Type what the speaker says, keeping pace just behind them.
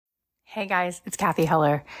Hey guys, it's Kathy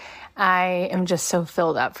Heller. I am just so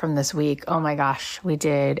filled up from this week. Oh my gosh, we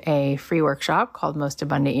did a free workshop called Most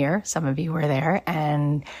Abundant Year. Some of you were there,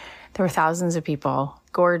 and there were thousands of people,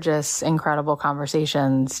 gorgeous, incredible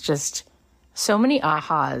conversations, just so many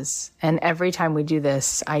ahas. And every time we do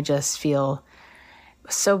this, I just feel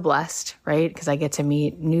so blessed, right? Because I get to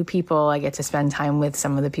meet new people. I get to spend time with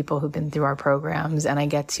some of the people who've been through our programs, and I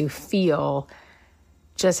get to feel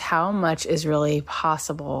just how much is really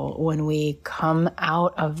possible when we come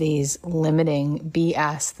out of these limiting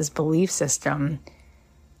BS, this belief system,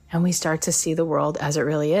 and we start to see the world as it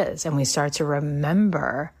really is. And we start to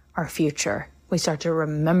remember our future. We start to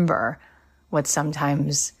remember what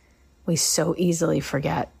sometimes we so easily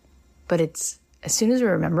forget. But it's, as soon as we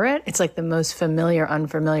remember it, it's like the most familiar,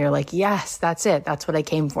 unfamiliar, like, yes, that's it. That's what I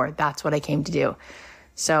came for. That's what I came to do.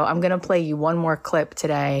 So I'm going to play you one more clip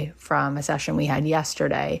today from a session we had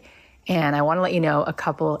yesterday. And I want to let you know a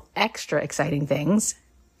couple extra exciting things.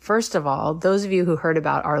 First of all, those of you who heard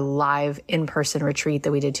about our live in-person retreat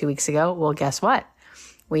that we did 2 weeks ago, well, guess what?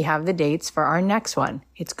 We have the dates for our next one.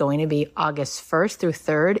 It's going to be August 1st through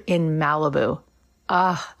 3rd in Malibu.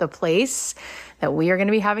 The place that we are going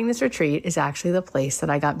to be having this retreat is actually the place that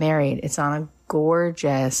I got married. It's on a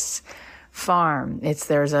gorgeous farm.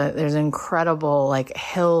 There's incredible like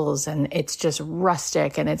hills, and it's just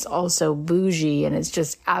rustic, and it's also bougie, and it's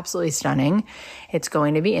just absolutely stunning. It's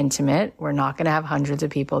going to be intimate. We're not going to have hundreds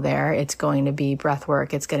of people there. It's going to be breath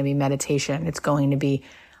work. It's going to be meditation. It's going to be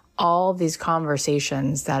all these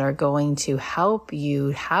conversations that are going to help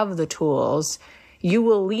you have the tools. You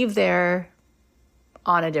will leave there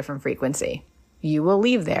on a different frequency. You will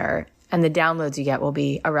leave there, and the downloads you get will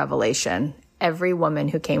be a revelation. Every woman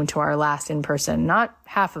who came to our last in-person, not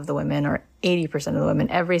half of the women or 80% of the women,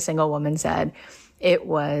 every single woman said it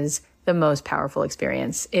was the most powerful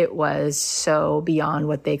experience. It was so beyond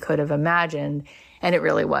what they could have imagined, and it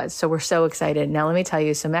really was. So we're so excited. Now let me tell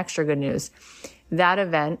you some extra good news. That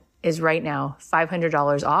event is right now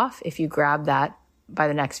 $500 off if you grab that by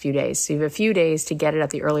the next few days. So you have a few days to get it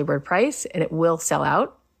at the early bird price, and it will sell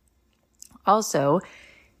out. Also,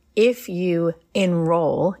 if you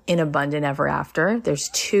enroll in Abundant Ever After, there's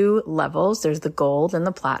 2 levels. There's the gold and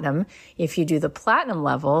the platinum. If you do the platinum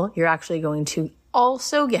level, you're actually going to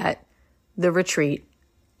also get the retreat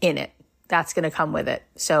in it. That's going to come with it.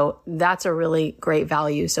 So that's a really great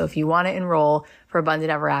value. So if you want to enroll for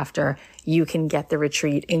Abundant Ever After, you can get the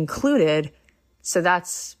retreat included. So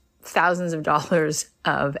that's thousands of dollars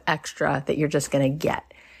of extra that you're just going to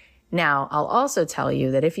get. Now, I'll also tell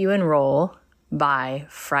you that if you enroll by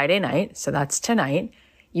Friday night, so that's tonight,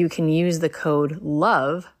 you can use the code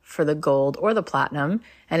LOVE for the gold or the platinum,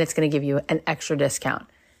 and it's going to give you an extra discount.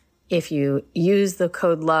 If you use the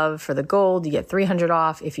code LOVE for the gold, you get $300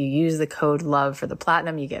 off. If you use the code LOVE for the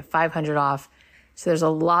platinum, you get $500 off. So there's a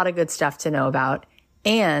lot of good stuff to know about.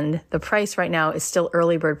 And the price right now is still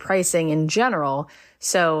early bird pricing in general.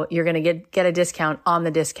 So you're going to get a discount on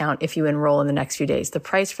the discount if you enroll in the next few days. The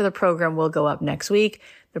price for the program will go up next week.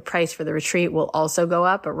 The price for the retreat will also go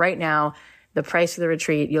up. But right now, the price for the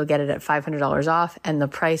retreat, you'll get it at $500 off. And the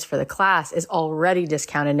price for the class is already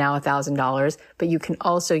discounted now $1,000. But you can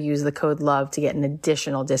also use the code LOVE to get an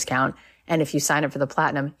additional discount. And if you sign up for the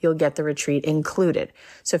platinum, you'll get the retreat included.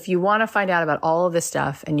 So if you want to find out about all of this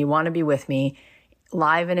stuff and you want to be with me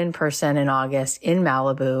live and in person in August in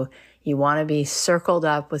Malibu, you want to be circled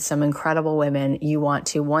up with some incredible women, you want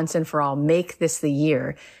to once and for all make this the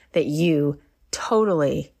year that you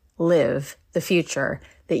totally live the future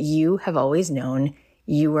that you have always known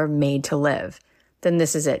you were made to live, then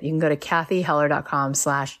this is it. You can go to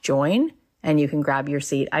kathyheller.com/join and you can grab your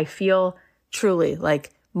seat. I feel truly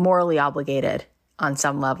like morally obligated on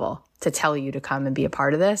some level to tell you to come and be a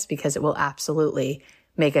part of this, because it will absolutely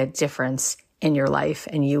make a difference in your life.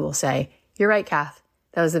 And you will say, you're right, Kath,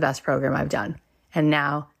 that was the best program I've done. And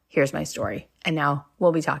now here's my story. And now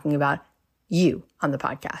we'll be talking about you on the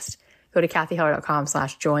podcast. Go to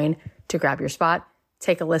kathyheller.com/join to grab your spot.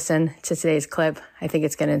 Take a listen to today's clip. I think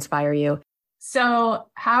it's going to inspire you. So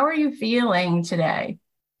how are you feeling today?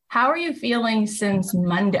 How are you feeling since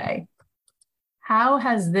Monday? How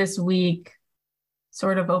has this week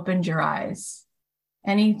sort of opened your eyes?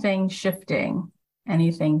 Anything shifting?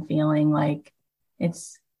 Anything feeling like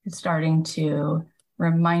it's starting to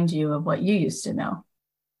remind you of what you used to know?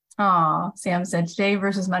 Sam said, today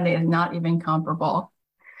versus Monday is not even comparable.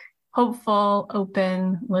 Hopeful,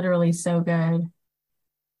 open, literally so good.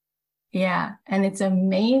 Yeah. And it's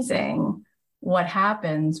amazing what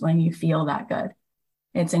happens when you feel that good.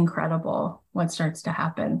 It's incredible what starts to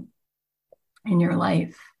happen in your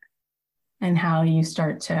life and how you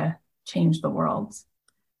start to change the world.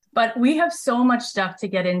 But we have so much stuff to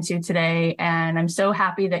get into today, and I'm so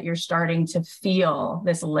happy that you're starting to feel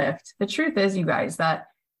this lift. The truth is, you guys, that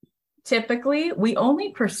typically we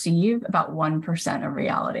only perceive about 1% of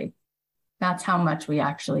reality. That's how much we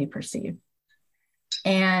actually perceive.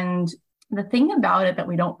 And the thing about it that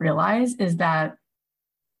we don't realize is that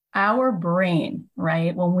our brain,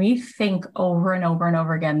 right, when we think over and over and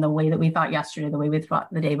over again, the way that we thought yesterday, the way we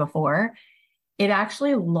thought the day before, it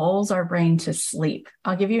actually lulls our brain to sleep.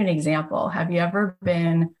 I'll give you an example. Have you ever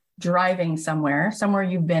been driving somewhere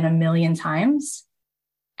you've been a million times,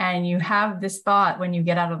 and you have this thought when you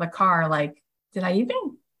get out of the car, like, did I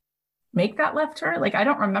even make that left turn? Like, I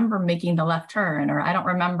don't remember making the left turn, or I don't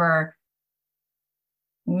remember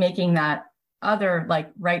making that other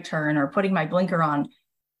like right turn or putting my blinker on.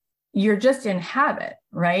 You're just in habit,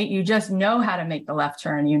 right? You just know how to make the left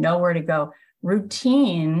turn. You know where to go.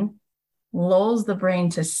 Routine lulls the brain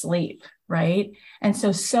to sleep, right? And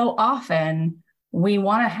so often we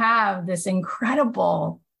want to have this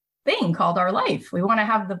incredible thing called our life. We want to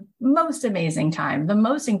have the most amazing time, the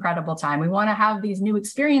most incredible time. We want to have these new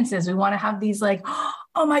experiences. We want to have these like,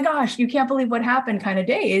 oh my gosh, you can't believe what happened kind of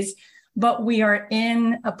days. But we are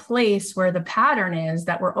in a place where the pattern is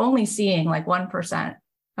that we're only seeing like 1%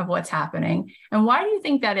 of what's happening. And why do you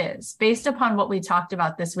think that is? Based upon what we talked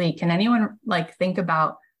about this week, can anyone like think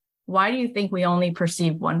about why do you think we only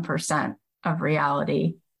perceive 1% of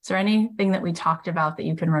reality? Is there anything that we talked about that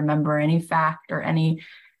you can remember, any fact or any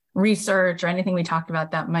research or anything we talked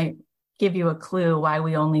about that might give you a clue why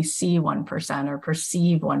we only see 1% or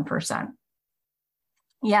perceive 1%?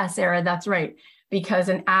 Yeah, Sarah, that's right. Because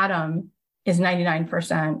an atom is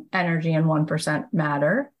 99% energy and 1%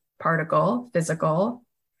 matter, particle, physical,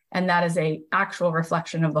 and that is an actual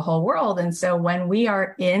reflection of the whole world. And so when we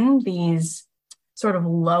are in these sort of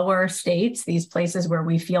lower states, these places where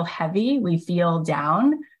we feel heavy, we feel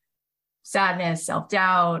down, sadness,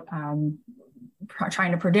 self-doubt,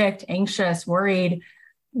 trying to predict, anxious, worried,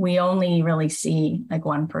 we only really see like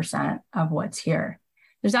 1% of what's here.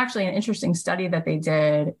 There's actually an interesting study that they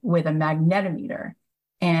did with a magnetometer,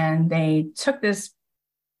 and they took this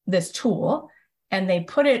tool and they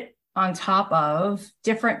put it on top of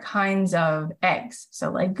different kinds of eggs.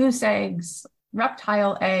 So like goose eggs,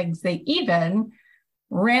 reptile eggs. They even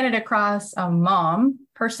ran it across a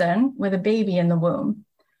person with a baby in the womb.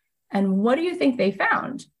 And what do you think they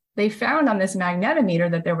found? They found on this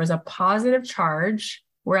magnetometer that there was a positive charge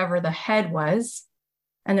wherever the head was,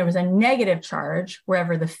 and there was a negative charge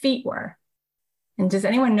wherever the feet were. And does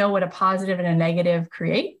anyone know what a positive and a negative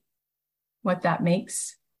create? What that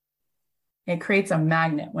makes? It creates a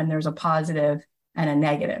magnet when there's a positive and a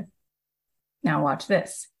negative. Now watch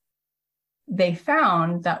this. They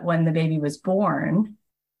found that when the baby was born,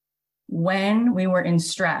 when we were in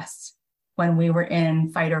stress, when we were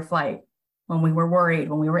in fight or flight, when we were worried,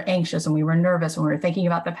 when we were anxious, when we were nervous, when we were thinking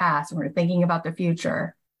about the past, when we were thinking about the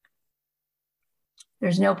future,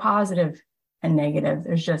 there's no positive and negative.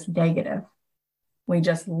 There's just negative. We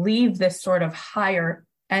just leave this sort of higher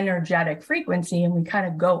energetic frequency and we kind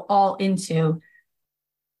of go all into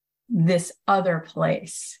this other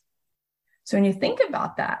place. So when you think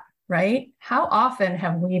about that, right? How often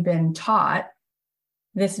have we been taught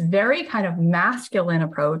this very kind of masculine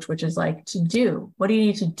approach, which is like to do? What do you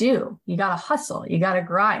need to do? You got to hustle. You got to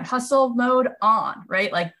grind. Hustle mode on,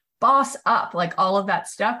 right? Like boss up, like all of that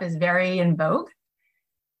stuff is very in vogue.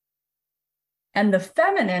 And the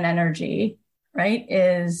feminine energy, right,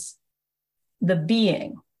 is the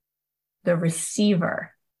being, the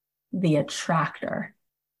receiver, the attractor.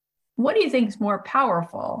 What do you think is more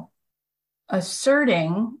powerful?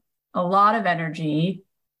 Asserting a lot of energy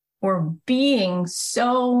or being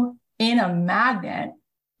so in a magnet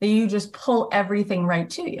that you just pull everything right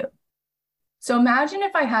to you? So imagine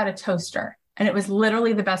if I had a toaster and it was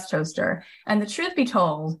literally the best toaster. And the truth be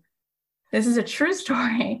told, this is a true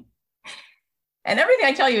story. And everything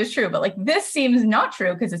I tell you is true, but like this seems not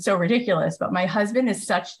true because it's so ridiculous. But my husband is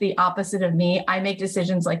such the opposite of me. I make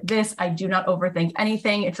decisions like this. I do not overthink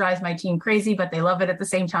anything. It drives my team crazy, but they love it at the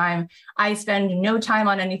same time. I spend no time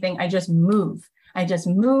on anything. I just move. I just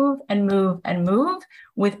move and move and move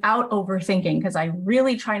without overthinking, because I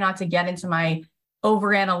really try not to get into my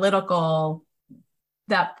over analytical,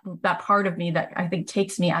 that part of me that I think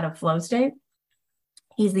takes me out of flow state.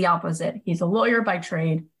 He's the opposite. He's a lawyer by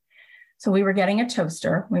trade. So we were getting a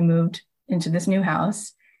toaster. We moved into this new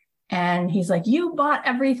house and he's like, you bought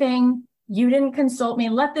everything. You didn't consult me.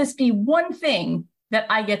 Let this be one thing that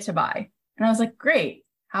I get to buy. And I was like, great.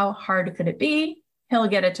 How hard could it be? He'll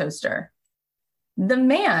get a toaster. The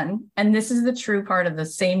man, and this is the true part of the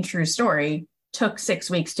same true story, took 6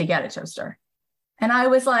 weeks to get a toaster. And I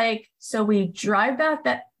was like, so we drive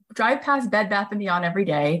past Bed Bath & Beyond every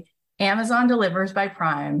day. Amazon delivers by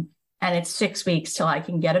Prime, and it's 6 weeks till I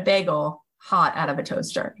can get a bagel hot out of a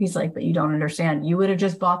toaster. He's like, but you don't understand. You would have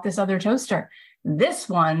just bought this other toaster. This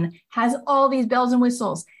one has all these bells and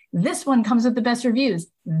whistles. This one comes with the best reviews.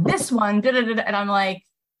 This one, and I'm like,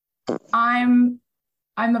 I'm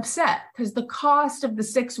upset because the cost of the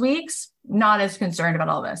 6 weeks, not as concerned about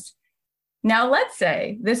all this. Now, let's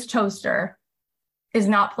say this toaster is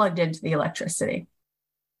not plugged into the electricity,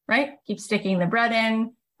 right? Keep sticking the bread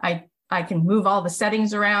in. I can move all the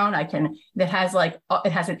settings around. It has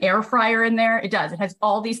an air fryer in there. It does. It has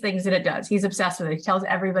all these things that it does. He's obsessed with it. He tells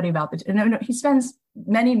everybody about it. No, he spends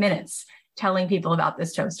many minutes telling people about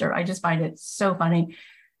this toaster. I just find it so funny.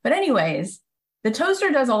 But anyways, the toaster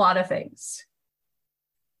does a lot of things.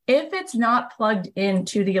 If it's not plugged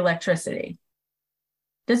into the electricity,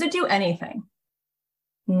 does it do anything?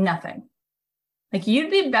 Nothing. Like,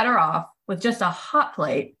 you'd be better off with just a hot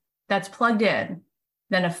plate that's plugged in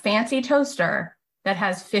than a fancy toaster that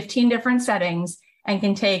has 15 different settings and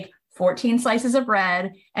can take 14 slices of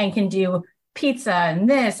bread and can do pizza and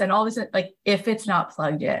this and all this, like, if it's not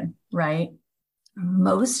plugged in, right?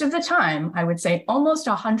 Most of the time, I would say almost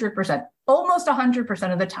 100%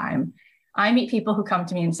 of the time, I meet people who come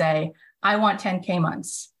to me and say, I want 10K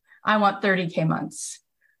months. I want 30K months.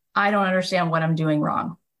 I don't understand what I'm doing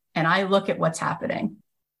wrong. And I look at what's happening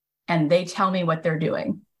and they tell me what they're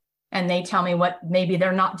doing. And they tell me what maybe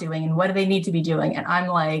they're not doing and what do they need to be doing. And I'm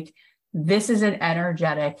like, this is an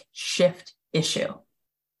energetic shift issue.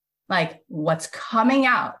 Like, what's coming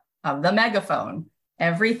out of the megaphone,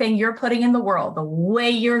 everything you're putting in the world, the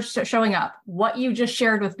way you're showing up, what you just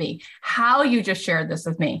shared with me, how you just shared this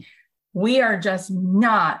with me, we are just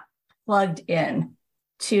not plugged in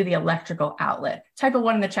to the electrical outlet. Type a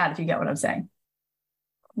 1 in the chat if you get what I'm saying.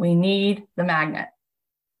 We need the magnet.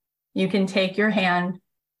 You can take your hand,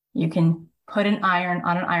 you can put an iron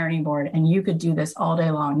on an ironing board, and you could do this all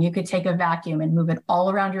day long. You could take a vacuum and move it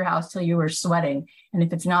all around your house till you were sweating. And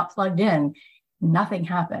if it's not plugged in, nothing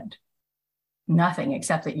happened. Nothing,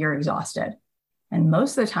 except that you're exhausted. And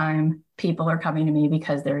most of the time, people are coming to me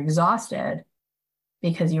because they're exhausted,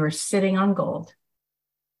 because you are sitting on gold,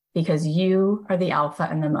 because you are the alpha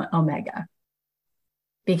and the omega,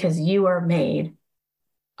 because you are made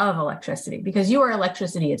of electricity, because you are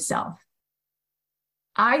electricity itself.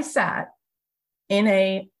 I sat in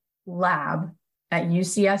a lab at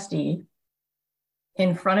UCSD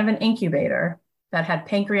in front of an incubator that had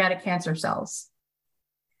pancreatic cancer cells.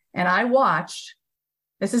 And I watched,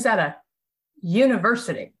 this is at a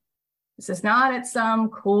university. This is not at some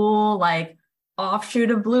cool, like,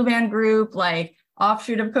 offshoot of Blue Band Group, like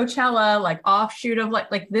offshoot of Coachella, like offshoot of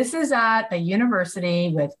like this is at a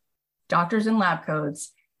university with doctors in lab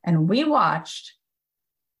coats. And we watched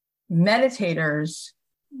meditators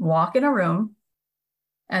walk in a room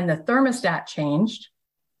and the thermostat changed,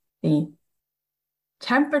 the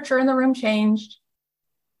temperature in the room changed,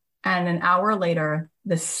 and an hour later,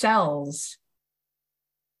 the cells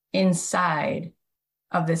inside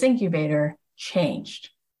of this incubator changed.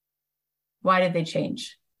 Why did they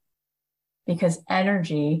change? Because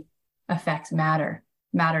energy affects matter.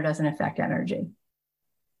 Matter doesn't affect energy.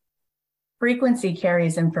 Frequency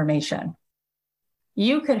carries information.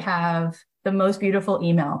 You could have the most beautiful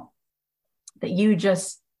email that you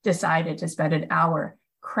just decided to spend an hour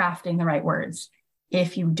crafting the right words.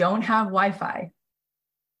 If you don't have Wi-Fi,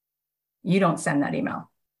 you don't send that email.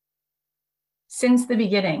 Since the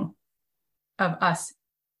beginning of us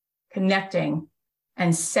connecting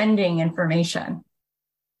and sending information,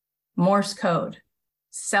 Morse code,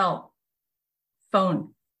 cell,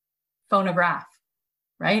 phone, phonograph,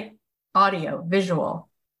 right? Audio, visual.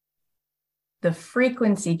 The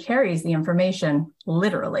frequency carries the information,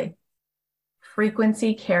 literally.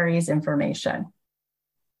 Frequency carries information.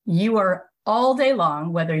 You are all day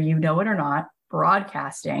long, whether you know it or not,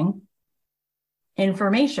 broadcasting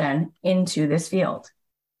information into this field.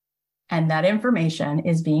 And that information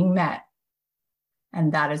is being met.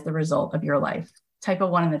 And that is the result of your life. Type a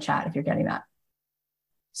 1 in the chat if you're getting that.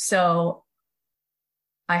 So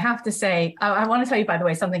I have to say, I want to tell you, by the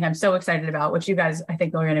way, something I'm so excited about, which you guys, I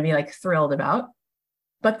think, are going to be like thrilled about.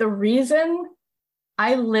 But the reason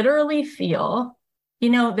I literally feel,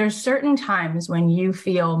 there's certain times when you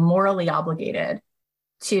feel morally obligated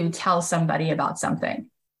to tell somebody about something,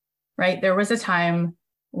 right? There was a time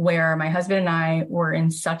where my husband and I were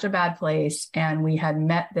in such a bad place, and we had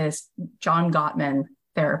met this John Gottman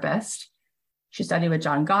therapist. She studied with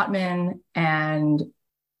John Gottman, and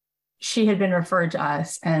she had been referred to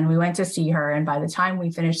us, and we went to see her. And by the time we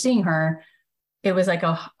finished seeing her, it was like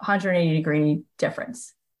a 180 degree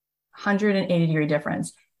difference, 180 degree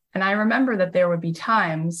difference. And I remember that there would be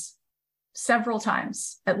times, several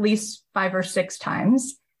times, at least 5 or 6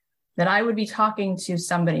 times, that I would be talking to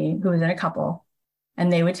somebody who was in a couple,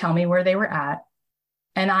 and they would tell me where they were at,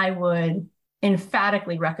 and I would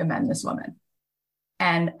emphatically recommend this woman.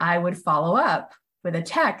 And I would follow up with a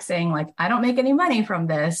text saying, like, I don't make any money from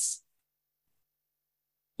this.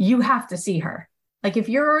 You have to see her. Like, if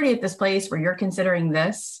you're already at this place where you're considering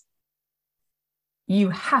this, you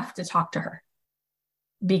have to talk to her,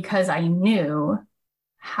 because I knew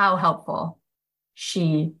how helpful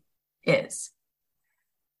she is.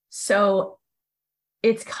 So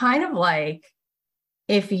it's kind of like,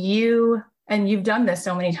 if you, and you've done this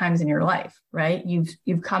so many times in your life, right?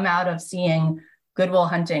 You've come out of seeing Good Will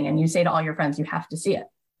Hunting and you say to all your friends, you have to see it.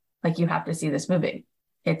 Like, you have to see this movie.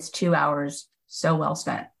 It's 2 hours so well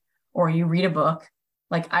spent. Or you read a book.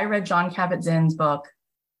 Like, I read Jon Kabat-Zinn's book,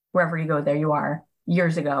 Wherever You Go, There You Are,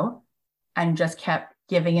 years ago, and just kept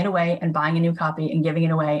giving it away and buying a new copy and giving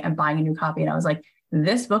it away and buying a new copy. And I was like,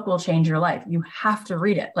 this book will change your life. You have to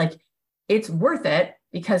read it. Like, it's worth it,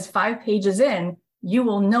 because 5 pages in, you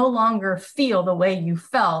will no longer feel the way you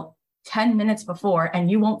felt 10 minutes before. And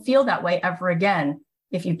you won't feel that way ever again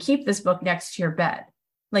if you keep this book next to your bed.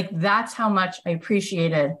 Like, that's how much I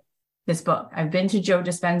appreciated this book. I've been to Joe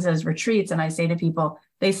Dispenza's retreats, and I say to people,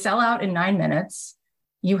 they sell out in 9 minutes.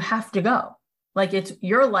 You have to go. Like, it's,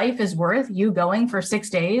 your life is worth you going for 6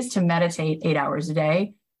 days to meditate 8 hours a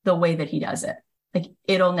day the way that he does it. Like,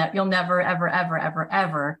 you'll never, ever, ever, ever,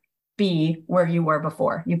 ever be where you were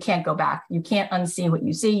before. You can't go back. You can't unsee what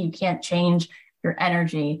you see. You can't change your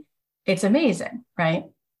energy. It's amazing, right?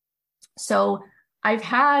 So I've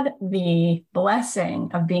had the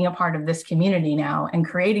blessing of being a part of this community now, and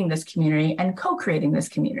creating this community and co-creating this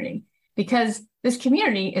community, because this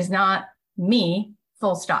community is not me,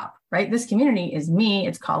 full stop, right? This community is me,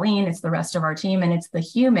 it's Colleen, it's the rest of our team, and it's the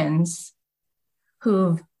humans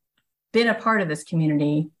who've been a part of this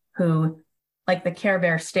community, who, like the Care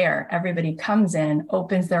Bear stare, everybody comes in,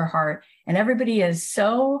 opens their heart, and everybody is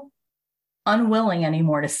so unwilling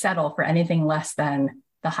anymore to settle for anything less than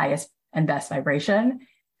the highest and best vibration.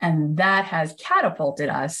 And that has catapulted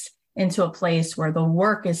us into a place where the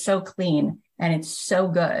work is so clean and it's so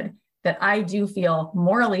good that I do feel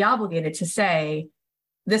morally obligated to say,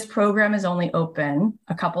 this program is only open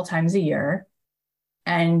a couple times a year,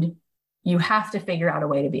 and you have to figure out a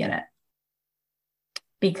way to be in it.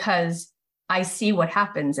 Because I see what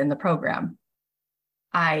happens in the program.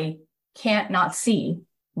 I can't not see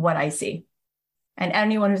what I see. And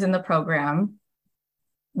anyone who's in the program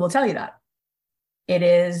will tell you that. It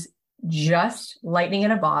is just lightning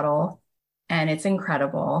in a bottle, and it's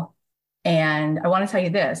incredible. And I want to tell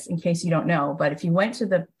you this, in case you don't know, but if you went to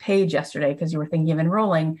the page yesterday because you were thinking of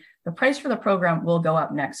enrolling, the price for the program will go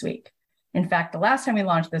up next week. In fact, the last time we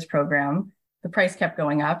launched this program, the price kept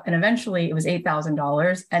going up, and eventually it was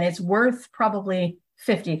 $8,000, and it's worth probably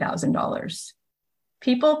 $50,000.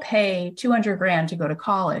 People pay 200 grand to go to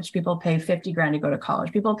college. People pay 50 grand to go to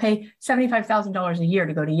college. People pay $75,000 a year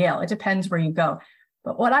to go to Yale. It depends where you go.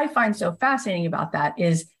 But what I find so fascinating about that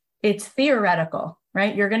is it's theoretical,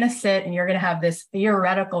 right? You're going to sit and you're going to have this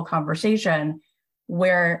theoretical conversation,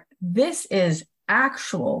 where this is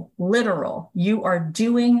actual, literal. You are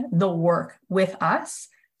doing the work with us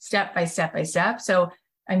step by step by step. So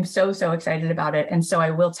I'm so excited about it. And so I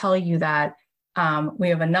will tell you that we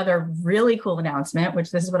have another really cool announcement, which,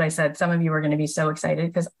 this is what I said, some of you are going to be so excited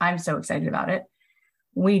because I'm so excited about it.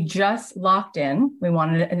 We just locked in, we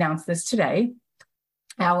wanted to announce this today,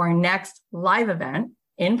 our next live event,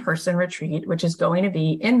 in-person retreat, which is going to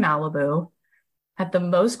be in Malibu at the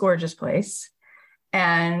most gorgeous place.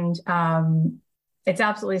 And it's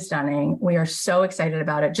absolutely stunning. We are so excited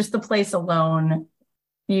about it. Just the place alone,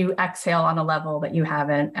 you exhale on a level that you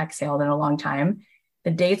haven't exhaled in a long time.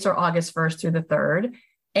 The dates are August 1st through the 3rd.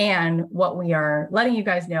 And what we are letting you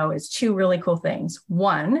guys know is 2 really cool things.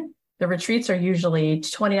 One, the retreats are usually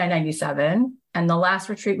 $29.97. And the last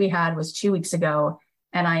retreat we had was 2 weeks ago.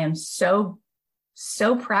 And I am so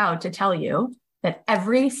proud to tell you that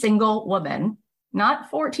every single woman, not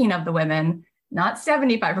 14 of the women, not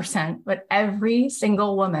 75%, but every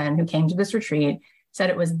single woman who came to this retreat said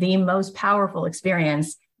it was the most powerful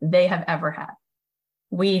experience they have ever had.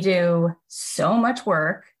 We do so much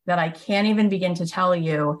work that I can't even begin to tell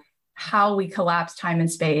you how we collapse time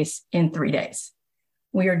and space in 3 days.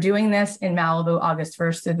 We are doing this in Malibu, August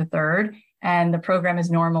 1st through the 3rd, and the program is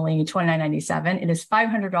normally $29.97. It is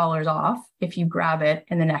 $500 off if you grab it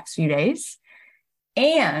in the next few days.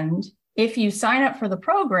 And If you sign up for the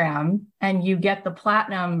program and you get the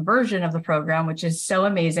platinum version of the program, which is so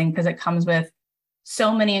amazing because it comes with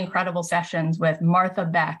so many incredible sessions with Martha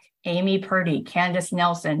Beck, Amy Purdy, Candace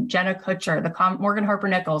Nelson, Jenna Kutcher, Morgan Harper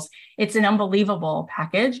Nichols. It's an unbelievable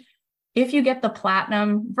package. If you get the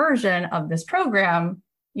platinum version of this program,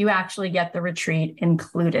 you actually get the retreat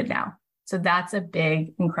included now. So that's a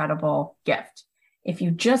big, incredible gift. If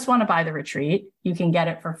you just want to buy the retreat, you can get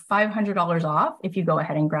it for $500 off if you go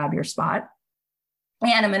ahead and grab your spot.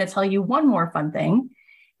 And I'm going to tell you one more fun thing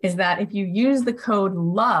is that if you use the code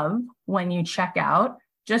LOVE when you check out,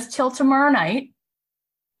 just till tomorrow night,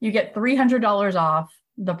 you get $300 off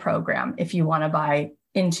the program if you want to buy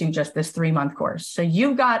into just this 3-month course. So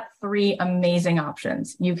you've got 3 amazing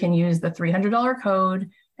options. You can use the $300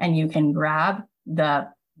 code and you can grab the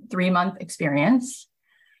 3-month experience.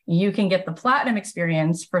 You can get the platinum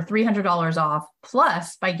experience for $300 off.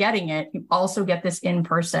 Plus, by getting it, you also get this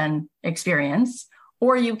in-person experience,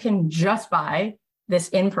 or you can just buy this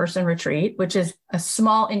in-person retreat, which is a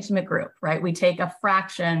small, intimate group, right? We take a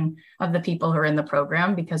fraction of the people who are in the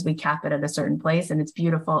program because we cap it at a certain place, and it's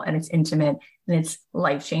beautiful and it's intimate and it's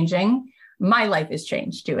life-changing. My life is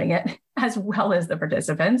changed doing it, as well as the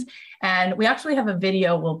participants. And we actually have a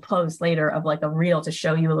video we'll post later of like a reel to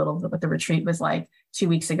show you a little bit what the retreat was like 2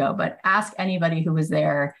 weeks ago. But ask anybody who was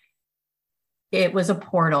there. It was a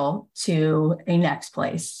portal to a next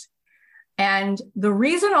place. And the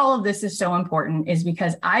reason all of this is so important is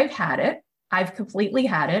because I've completely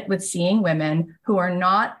had it with seeing women who are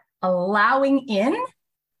not allowing in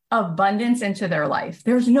abundance into their life.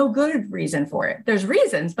 There's no good reason for it. There's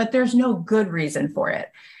reasons, but there's no good reason for it.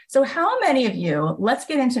 So how many of you, let's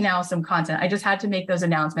get into now some content. I just had to make those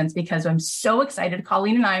announcements because I'm so excited.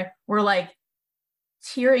 Colleen and I were like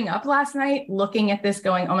tearing up last night, looking at this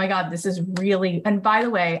going, oh my God, this is really, and by the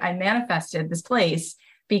way, I manifested this place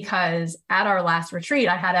because at our last retreat,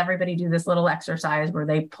 I had everybody do this little exercise where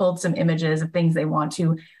they pulled some images of things they want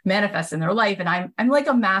to manifest in their life. And I'm like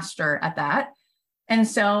a master at that. And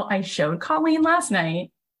so I showed Colleen last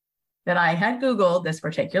night that I had Googled this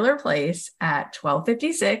particular place at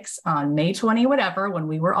 12:56 on May 20, whatever, when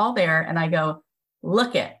we were all there. And I go,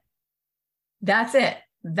 look it, that's it.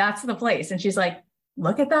 That's the place. And she's like,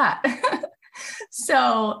 look at that.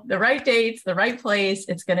 So the right dates, the right place,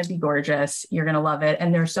 it's going to be gorgeous. You're going to love it.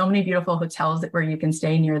 And there's so many beautiful hotels where you can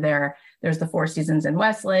stay near there. There's the Four Seasons in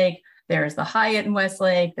Westlake. There's the Hyatt in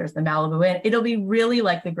Westlake. There's the Malibu Inn. It'll be really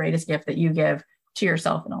like the greatest gift that you give to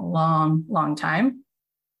yourself in a long, long time.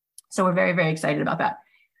 So we're very, very excited about that.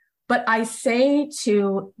 But I say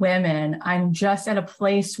to women, I'm just at a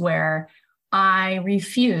place where I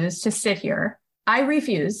refuse to sit here. I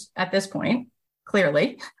refuse at this point,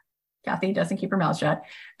 clearly. Kathy doesn't keep her mouth shut,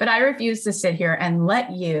 but I refuse to sit here and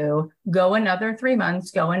let you go another 3 months,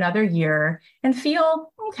 go another year and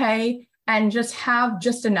feel okay and just have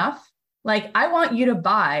just enough. Like, I want you to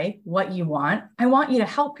buy what you want. I want you to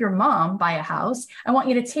help your mom buy a house. I want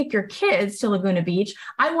you to take your kids to Laguna Beach.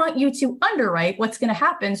 I want you to underwrite what's going to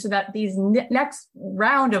happen so that these next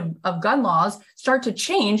round of gun laws start to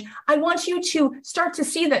change. I want you to start to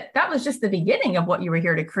see that that was just the beginning of what you were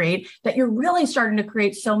here to create, that you're really starting to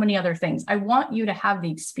create so many other things. I want you to have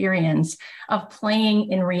the experience of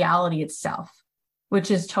playing in reality itself,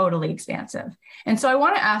 which is totally expansive. And so I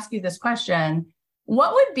want to ask you this question.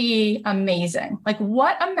 What would be amazing? Like,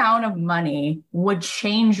 what amount of money would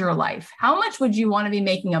change your life? How much would you want to be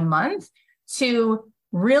making a month to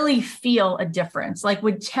really feel a difference? Like,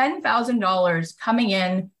 would $10,000 coming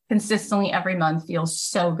in consistently every month feel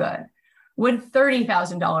so good? Would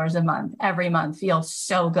 $30,000 a month every month feel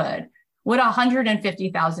so good? Would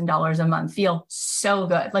 $150,000 a month feel so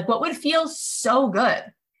good? Like, what would feel so good?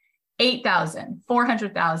 8,000,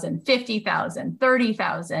 400,000, 50,000,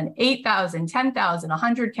 30,000, 8,000, 10,000,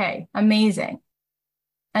 100K. Amazing.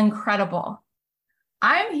 Incredible.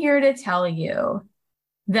 I'm here to tell you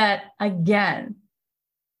that, again,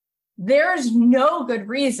 there's no good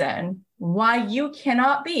reason why you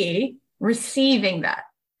cannot be receiving that,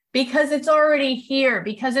 because it's already here,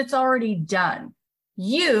 because it's already done.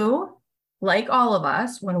 You, like all of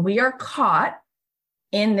us, when we are caught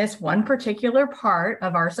in this one particular part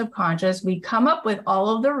of our subconscious, we come up with all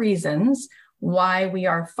of the reasons why we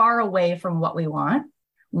are far away from what we want,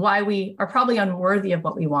 why we are probably unworthy of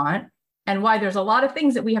what we want, and why there's a lot of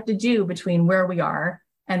things that we have to do between where we are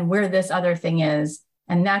and where this other thing is.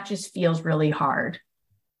 And that just feels really hard.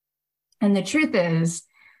 And the truth is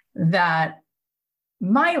that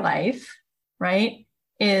my life, right,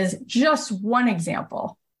 is just one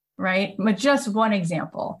example, right? But just one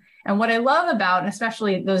example. And what I love about, and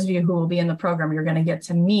especially those of you who will be in the program, you're going to get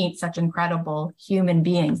to meet such incredible human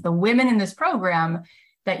beings. The women in this program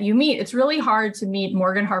that you meet, it's really hard to meet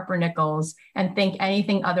Morgan Harper Nichols and think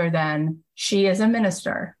anything other than she is a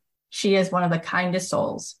minister. She is one of the kindest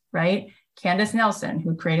souls, right? Candace Nelson,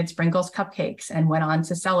 who created Sprinkles Cupcakes and went on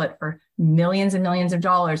to sell it for millions and millions of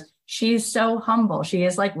dollars. She's so humble. She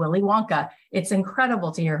is like Willy Wonka. It's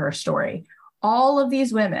incredible to hear her story. All of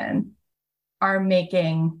these women are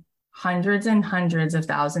making hundreds and hundreds of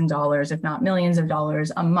 $1,000s, if not millions of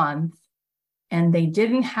dollars a month. And they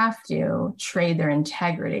didn't have to trade their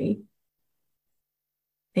integrity.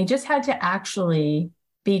 They just had to actually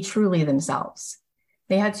be truly themselves.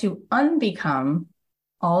 They had to unbecome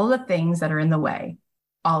all the things that are in the way,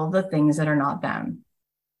 all of the things that are not them.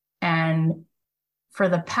 And for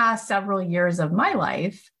the past several years of my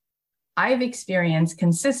life, I've experienced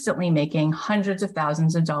consistently making hundreds of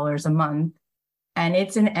thousands of dollars a month. And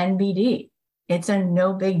it's an NBD. It's a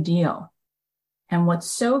no big deal. And what's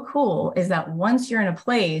so cool is that once you're in a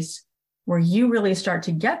place where you really start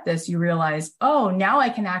to get this, you realize, oh, now I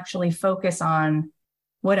can actually focus on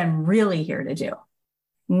what I'm really here to do.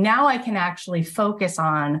 Now I can actually focus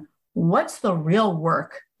on what's the real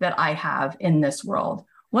work that I have in this world?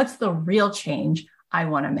 What's the real change I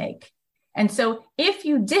want to make? And so if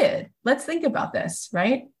you did, let's think about this,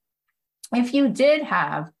 right? If you did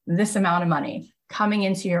have this amount of money coming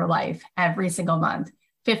into your life every single month,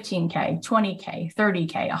 15K, 20K,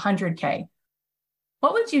 30K, 100K,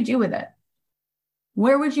 what would you do with it?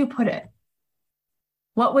 Where would you put it?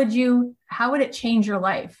 How would it change your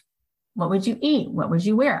life? What would you eat? What would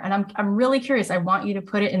you wear? And I'm really curious. I want you to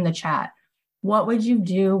put it in the chat. What would you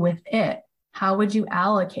do with it? How would you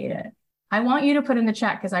allocate it? I want you to put in the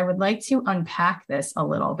chat because I would like to unpack this a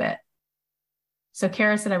little bit. So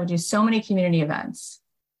Kara said I would do so many community events.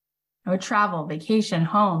 I would travel, vacation,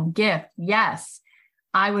 home, gift. Yes,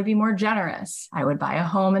 I would be more generous. I would buy a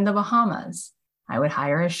home in the Bahamas. I would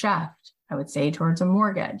hire a chef. I would save towards a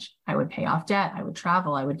mortgage. I would pay off debt. I would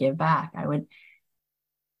travel. I would give back.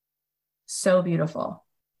 So beautiful.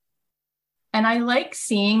 And I like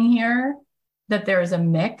seeing here that there is a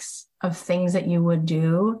mix of things that you would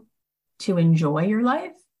do to enjoy your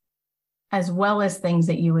life, as well as things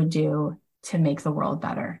that you would do to make the world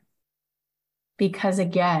better. Because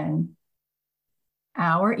again,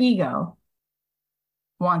 our ego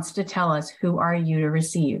wants to tell us, who are you to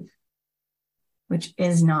receive? Which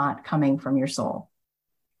is not coming from your soul.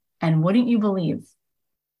 And wouldn't you believe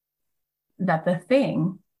that the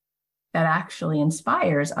thing that actually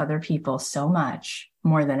inspires other people so much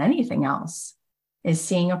more than anything else is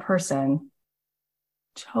seeing a person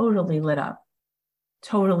totally lit up,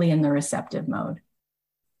 totally in the receptive mode.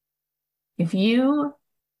 If you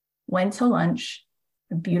went to lunch,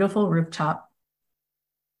 a beautiful rooftop,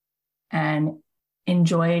 and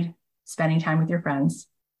enjoyed spending time with your friends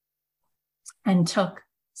and took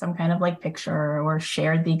some kind of like picture or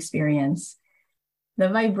shared the experience, the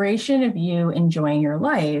vibration of you enjoying your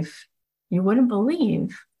life, you wouldn't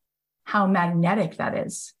believe how magnetic that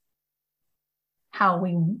is. How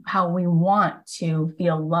we want to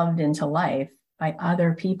feel loved into life by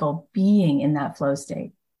other people being in that flow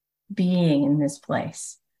state, being in this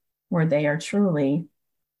place where they are truly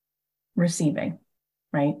receiving,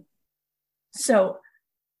 right? So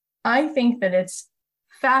I think that it's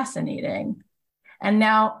fascinating. And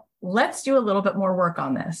now let's do a little bit more work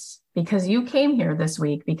on this, because you came here this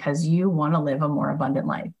week because you want to live a more abundant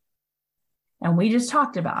life. And we just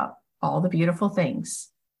talked about all the beautiful things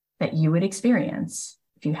that you would experience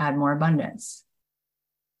if you had more abundance.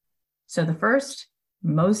 So the first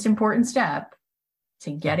most important step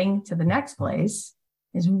to getting to the next place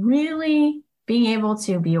is really being able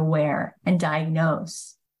to be aware and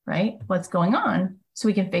diagnose, right, what's going on so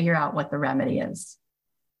we can figure out what the remedy is.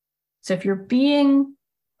 So if you're being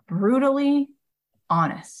brutally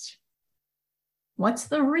honest, what's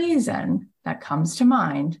the reason that comes to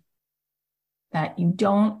mind that you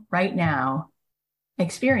don't right now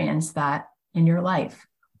experience that in your life?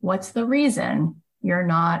 What's the reason you're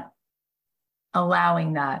not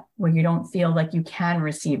allowing that, where you don't feel like you can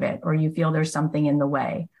receive it, or you feel there's something in the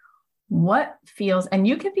way? What feels, and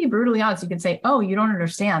you can be brutally honest. You can say, oh, you don't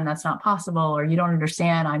understand, that's not possible, or you don't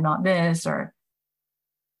understand, I'm not this, or.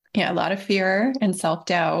 Yeah, a lot of fear and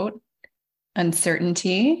self-doubt,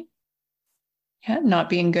 uncertainty. Yeah, not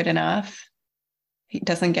being good enough. It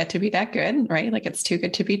doesn't get to be that good, right? Like it's too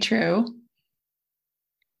good to be true.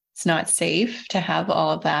 It's not safe to have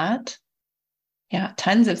all of that. Yeah,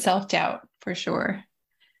 tons of self-doubt for sure.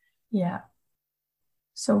 Yeah.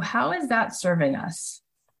 So how is that serving us?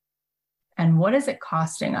 And what is it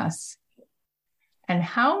costing us? And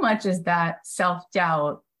how much is that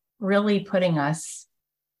self-doubt really putting us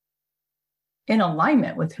in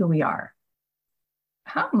alignment with who we are?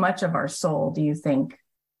 How much of our soul do you think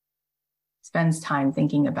spends time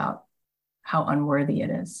thinking about how unworthy it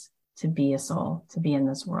is to be a soul, to be in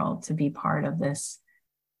this world, to be part of this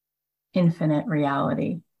infinite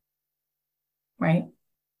reality, right?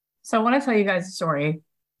 So I want to tell you guys a story.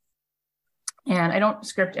 And I don't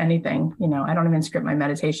script anything, I don't even script my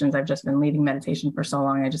meditations. I've just been leading meditation for so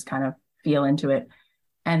long. I just kind of feel into it.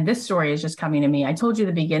 And this story is just coming to me. I told you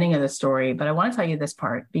the beginning of the story, but I want to tell you this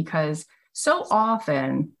part because so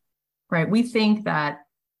often, right, we think that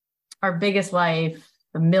our biggest life,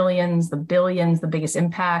 the millions, the billions, the biggest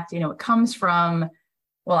impact, it comes from,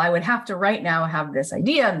 well, I would have to right now have this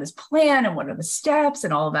idea and this plan and what are the steps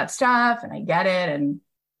and all of that stuff. And I get it. And,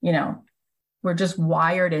 we're just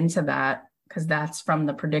wired into that because that's from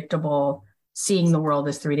the predictable seeing the world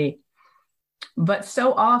as 3D. But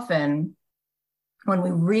so often when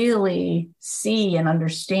we really see and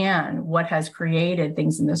understand what has created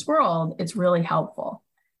things in this world, it's really helpful.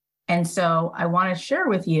 And so I want to share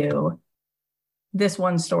with you this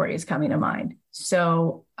one story is coming to mind.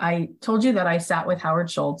 So I told you that I sat with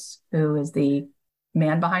Howard Schultz, who is the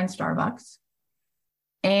man behind Starbucks.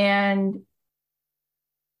 And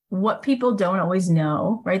what people don't always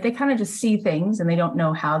know, right? They kind of just see things and they don't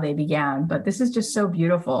know how they began. But this is just so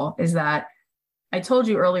beautiful, is that I told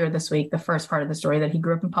you earlier this week, the first part of the story, that he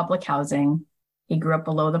grew up in public housing. He grew up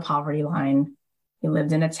below the poverty line. He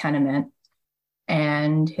lived in a tenement.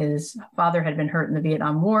 And his father had been hurt in the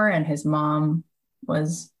Vietnam War, and his mom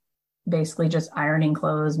was basically just ironing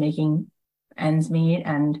clothes, making ends meet,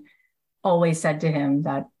 and always said to him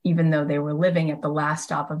that even though they were living at the last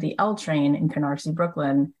stop of the L train in Canarsie,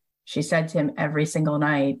 Brooklyn, she said to him every single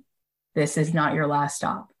night, "This is not your last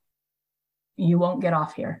stop. You won't get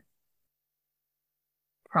off here.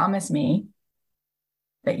 Promise me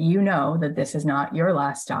that you know that this is not your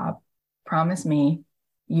last stop. Promise me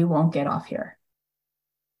you won't get off here."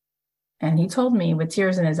 And he told me with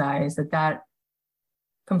tears in his eyes that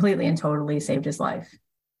completely and totally saved his life.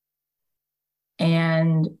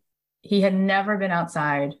 And he had never been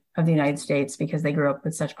outside of the United States because they grew up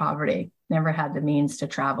with such poverty, never had the means to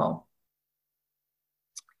travel.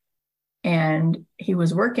 And he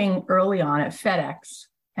was working early on at FedEx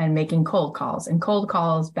and making cold calls. And cold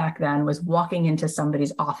calls back then was walking into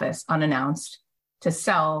somebody's office unannounced to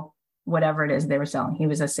sell whatever it is they were selling. He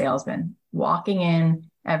was a salesman, walking in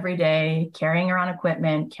every day, carrying around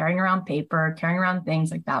equipment, carrying around paper, carrying around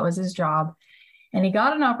things. Like, that was his job. And he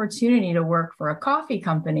got an opportunity to work for a coffee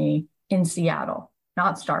company in Seattle,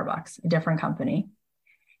 not Starbucks, a different company.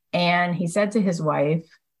 And he said to his wife,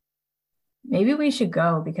 "Maybe we should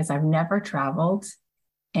go because I've never traveled.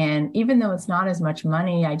 And even though it's not as much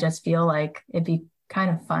money, I just feel like it'd be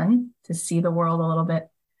kind of fun to see the world a little bit."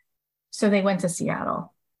 So they went to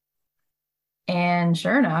Seattle. And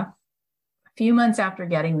sure enough, a few months after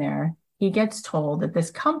getting there, he gets told that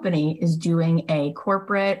this company is doing a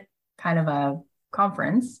corporate kind of a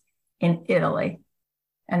conference in Italy,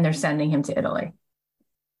 and they're sending him to Italy.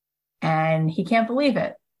 And he can't believe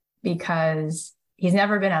it because he's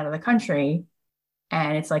never been out of the country.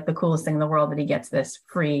 And it's like the coolest thing in the world that he gets this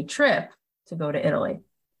free trip to go to Italy.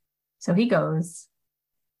 So he goes,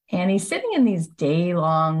 and he's sitting in these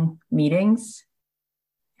day-long meetings,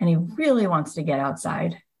 and he really wants to get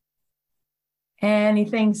outside. And he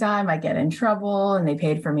thinks, I might get in trouble, and they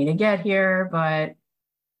paid for me to get here. But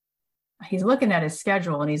he's looking at his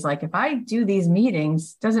schedule, and he's like, if I do these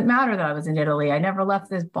meetings, doesn't matter that I was in Italy. I never left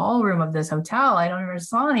this ballroom of this hotel. I don't ever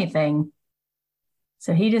saw anything.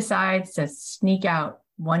 So he decides to sneak out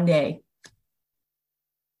one day.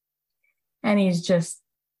 And he's just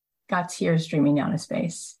got tears streaming down his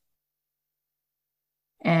face.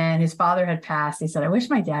 And his father had passed. He said, "I wish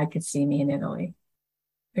my dad could see me in Italy.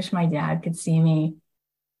 Wish my dad could see me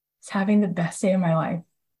just having the best day of my life,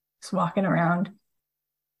 just walking around."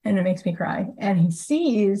 And it makes me cry. And he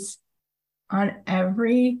sees on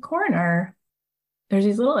every corner, there's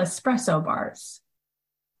these little espresso bars.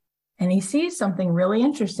 And he sees something really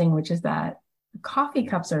interesting, which is that the coffee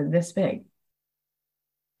cups are this big.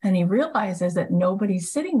 And he realizes that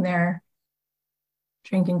nobody's sitting there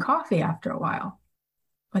drinking coffee after a while,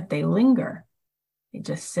 but they linger. They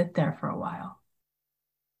just sit there for a while.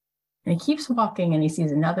 And he keeps walking, and he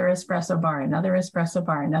sees another espresso bar, another espresso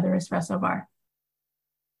bar, another espresso bar.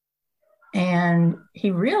 And he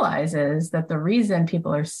realizes that the reason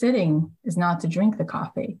people are sitting is not to drink the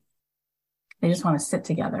coffee. They just want to sit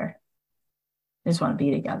together. They just want to be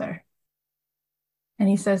together. And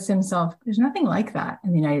he says to himself, there's nothing like that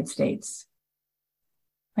in the United States.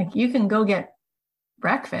 Like, you can go get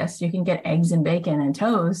breakfast. You can get eggs and bacon and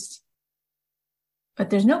toast, but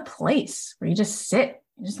there's no place where you just sit,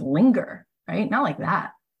 you just linger, right? Not like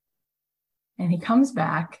that. And he comes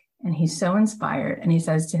back and he's so inspired. And he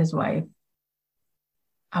says to his wife,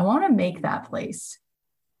 I want to make that place.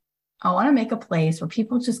 I want to make a place where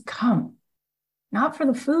people just come, not for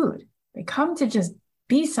the food. They come to just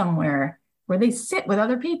be somewhere where they sit with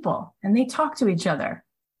other people and they talk to each other.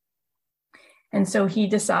 And so he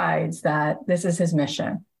decides that this is his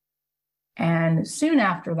mission. And soon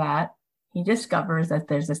after that, he discovers that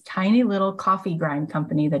there's this tiny little coffee grind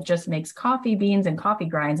company that just makes coffee beans and coffee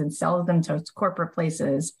grinds and sells them to corporate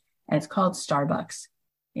places. And it's called Starbucks.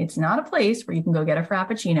 It's not a place where you can go get a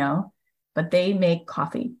Frappuccino, but they make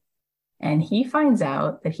coffee. And he finds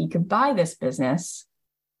out that he could buy this business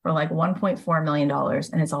for like $1.4 million.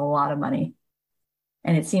 And it's a lot of money.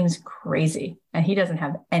 And it seems crazy. And he doesn't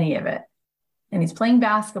have any of it. And he's playing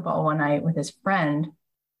basketball one night with his friend.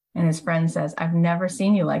 And his friend says, I've never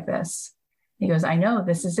seen you like this. He goes, I know,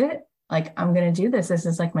 this is it. Like, I'm going to do this. This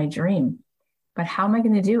is like my dream. But how am I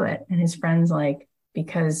going to do it? And his friend's like,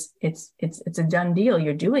 because it's a done deal.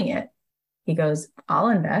 You're doing it. He goes, I'll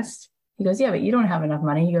invest. He goes, yeah, but you don't have enough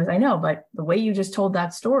money. He goes, I know, but the way you just told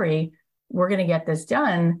that story, we're going to get this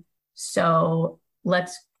done. So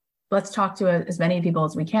let's talk to as many people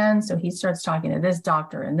as we can. So he starts talking to this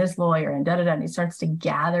doctor and this lawyer and da-da-da. And he starts to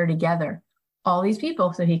gather together all these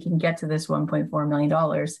people so he can get to this $1.4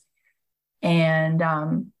 million.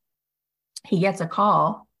 And he gets a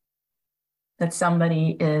call that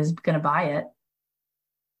somebody is going to buy it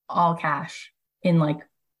all cash in like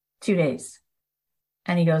 2 days.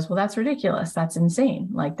 And he goes, well, that's ridiculous. That's insane.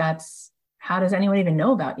 Like, how does anyone even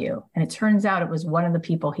know about you? And it turns out it was one of the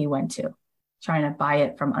people he went to trying to buy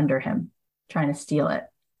it from under him, trying to steal it.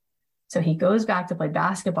 So he goes back to play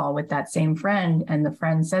basketball with that same friend. And the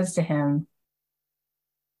friend says to him,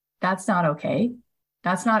 that's not okay.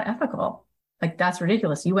 That's not ethical. Like, that's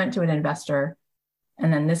ridiculous. You went to an investor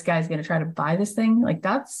and then this guy's going to try to buy this thing. Like,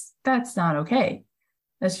 that's not okay.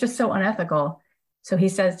 That's just so unethical. So he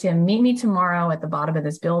says to him, meet me tomorrow at the bottom of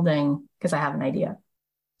this building because I have an idea.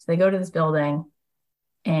 So they go to this building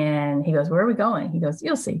and he goes, where are we going? He goes,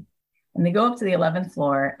 you'll see. And they go up to the 11th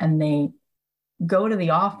floor and they go to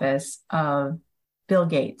the office of Bill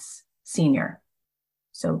Gates Sr.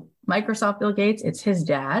 So Microsoft Bill Gates, it's his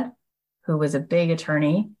dad, who was a big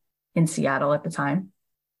attorney in Seattle at the time.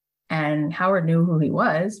 And Howard knew who he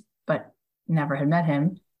was, but never had met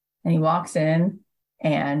him. And he walks in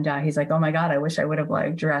and he's like, oh my God, I wish I would have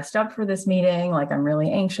like dressed up for this meeting. Like, I'm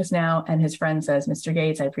really anxious now. And his friend says, Mr.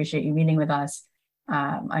 Gates, I appreciate you meeting with us.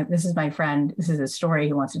 This is my friend. This is a story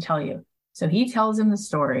he wants to tell you. So he tells him the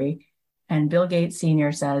story. And Bill Gates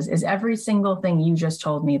Sr. says, is every single thing you just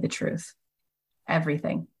told me the truth?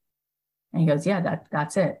 Everything. And he goes, yeah,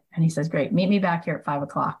 that's it. And he says, great, meet me back here at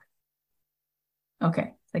 5:00.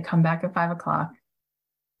 Okay. They come back at 5:00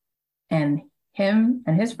 and him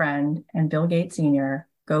and his friend and Bill Gates Sr.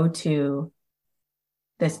 go to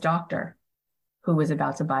this doctor who was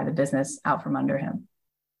about to buy the business out from under him.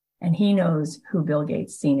 And he knows who Bill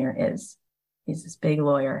Gates Sr. is. He's this big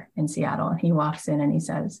lawyer in Seattle. And he walks in and he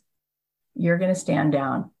says, you're going to stand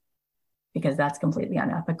down because that's completely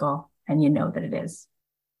unethical. And you know that it is.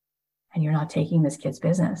 And you're not taking this kid's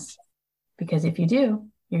business because if you do,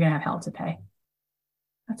 you're going to have hell to pay.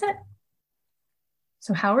 That's it.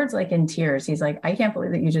 So Howard's like in tears. He's like, I can't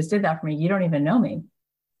believe that you just did that for me. You don't even know me.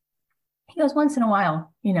 He goes, once in a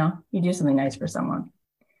while, you do something nice for someone.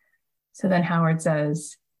 So then Howard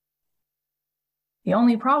says, the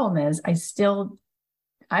only problem is I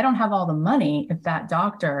don't have all the money if that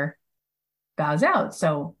doctor bows out.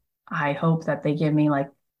 So I hope that they give me like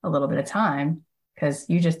a little bit of time because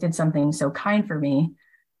you just did something so kind for me.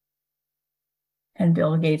 And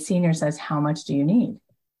Bill Gates Sr. says, how much do you need?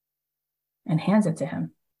 And hands it to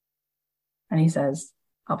him. And he says,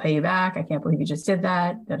 I'll pay you back. I can't believe you just did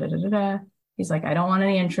that. Da, da, da, da, da. He's like, I don't want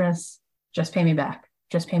any interest. Just pay me back.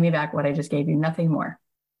 Just pay me back what I just gave you. Nothing more.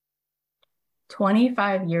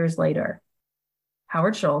 25 years later,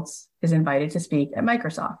 Howard Schultz is invited to speak at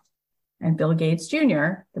Microsoft. And Bill Gates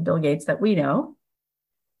Jr., the Bill Gates that we know,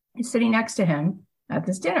 is sitting next to him at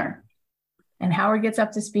this dinner. And Howard gets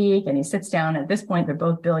up to speak and he sits down. At this point, they're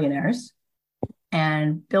both billionaires.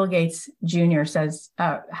 And Bill Gates Jr. says,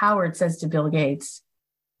 Howard says to Bill Gates,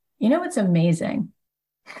 it's amazing.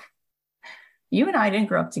 You and I didn't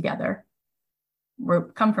grow up together. We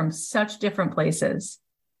come from such different places,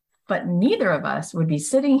 but neither of us would be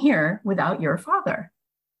sitting here without your father.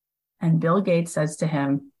 And Bill Gates says to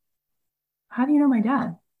him, how do you know my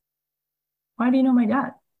dad? Why do you know my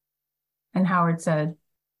dad? And Howard said,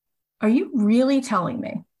 Are you really telling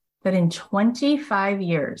me that in 25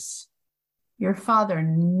 years, your father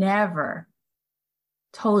never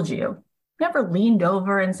told you, never leaned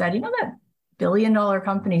over and said, you know that billion-dollar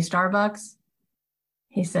company, Starbucks?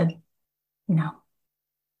 He said, no.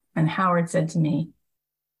 And Howard said to me,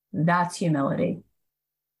 that's humility.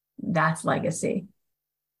 That's legacy.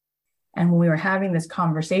 And when we were having this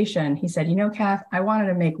conversation, he said, you know, Kath, I wanted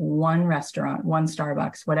to make one restaurant, one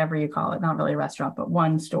Starbucks, whatever you call it, not really a restaurant, but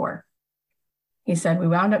one store. He said, we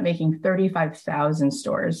wound up making 35,000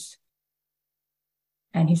 stores.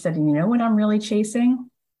 And he said, and you know what I'm really chasing?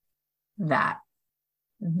 That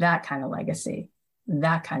kind of legacy,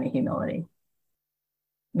 that kind of humility.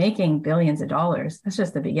 Making billions of dollars, that's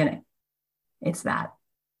just the beginning. It's that.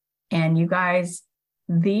 And you guys,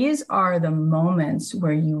 these are the moments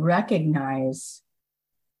where you recognize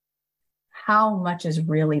how much is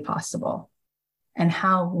really possible and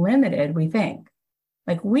how limited we think.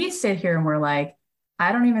 Like we sit here and we're like,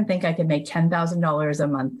 I don't even think I could make $10,000 a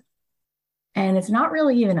month. And it's not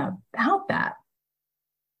really even about that.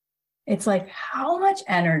 It's like, how much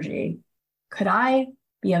energy could I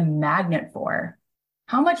be a magnet for?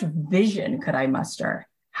 How much vision could I muster?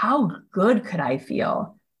 How good could I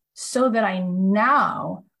feel so that I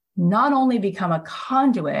now not only become a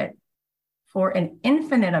conduit for an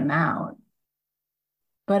infinite amount,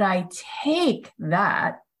 but I take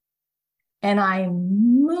that and I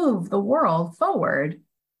move the world forward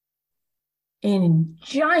in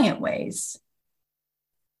giant ways,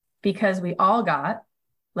 because we all got,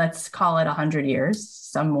 let's call it 100 years,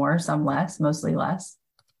 some more, some less, mostly less.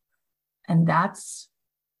 And that's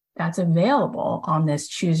available on this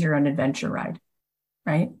choose your own adventure ride,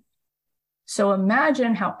 right? So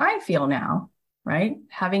imagine how I feel now, right?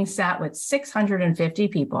 Having sat with 650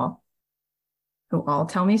 people who all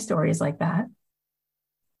tell me stories like that,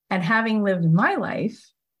 and having lived my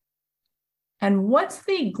life. And what's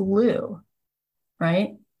the glue,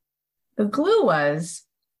 right? The glue was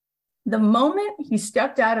the moment he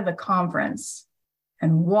stepped out of the conference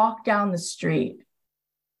and walked down the street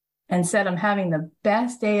and said, I'm having the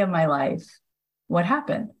best day of my life. What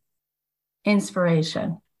happened?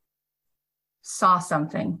 Inspiration. Saw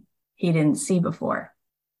something he didn't see before.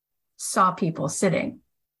 Saw people sitting.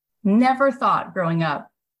 Never thought growing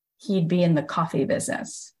up he'd be in the coffee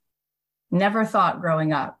business. Never thought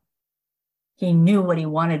growing up he knew what he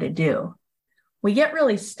wanted to do. We get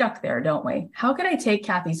really stuck there, don't we? How could I take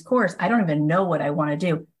Kathy's course? I don't even know what I want to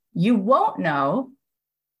do. You won't know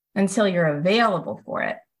until you're available for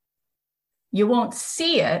it. You won't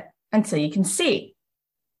see it until you can see.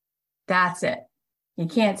 That's it. You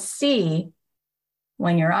can't see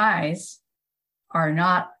when your eyes are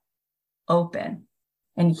not open.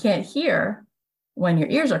 And you can't hear when your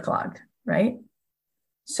ears are clogged, right?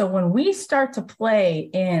 So when we start to play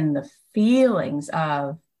in the feelings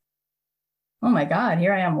of, oh my God,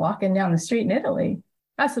 here I am walking down the street in Italy.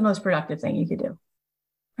 That's the most productive thing you could do,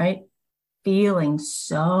 right? Feeling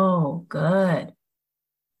so good.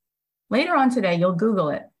 Later on today, you'll Google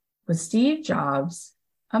it. Was Steve Jobs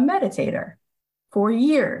a meditator for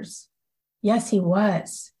years? Yes, he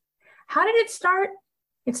was. How did it start?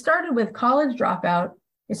 It started with college dropout.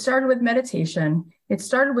 It started with meditation. It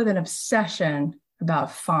started with an obsession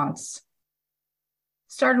about fonts.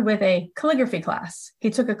 It started with a calligraphy class.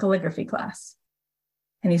 He took a calligraphy class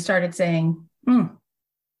and he started saying, I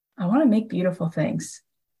want to make beautiful things.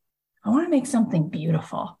 I want to make something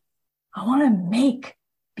beautiful. I want to make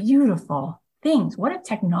beautiful things. What if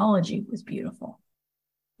technology was beautiful?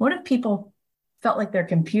 What if people felt like their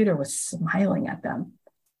computer was smiling at them?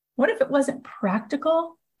 What if it wasn't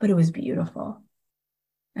practical, but it was beautiful?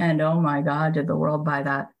 And oh my God, did the world buy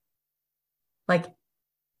that? Like,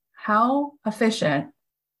 how efficient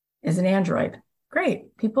is an Android?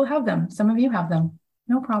 Great. People have them. Some of you have them.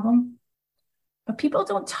 No problem. But people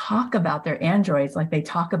don't talk about their Androids like they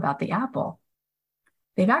talk about the Apple.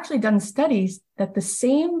 They've actually done studies that the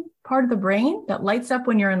same part of the brain that lights up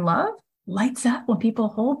when you're in love lights up when people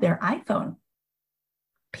hold their iPhone.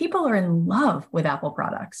 People are in love with Apple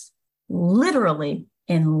products, literally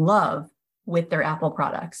in love with their Apple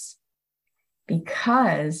products,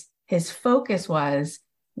 because his focus was,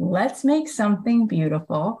 let's make something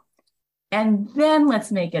beautiful and then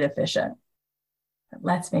let's make it efficient.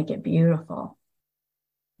 Let's make it beautiful.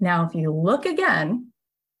 Now, if you look again,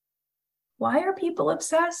 why are people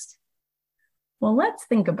obsessed? Well, let's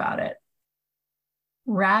think about it.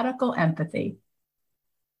 Radical empathy.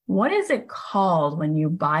 What is it called when you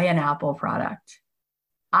buy an Apple product?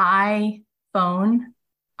 iPhone,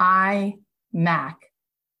 iMac,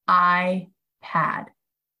 iPad.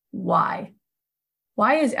 Why?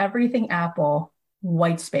 Why is everything Apple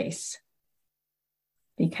white space.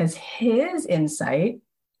 Because his insight,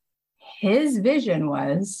 his vision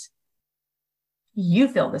was, you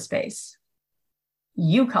fill the space.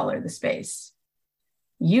 You color the space.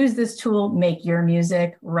 Use this tool, make your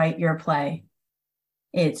music, write your play.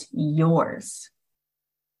 It's yours.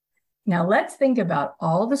 Now let's think about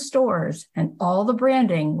all the stores and all the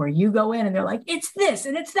branding where you go in and they're like, it's this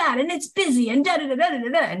and it's that and it's busy and da da da da da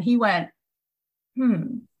da. And he went,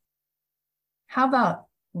 how about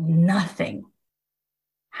nothing?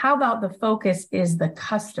 How about the focus is the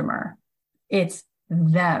customer? It's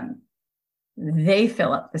them. They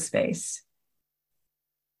fill up the space.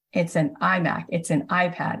 It's an iMac. It's an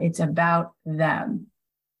iPad. It's about them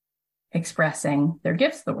expressing their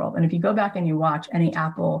gifts to the world. And if you go back and you watch any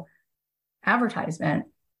Apple advertisement,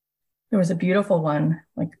 there was a beautiful one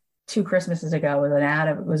like 2 Christmases ago with an ad.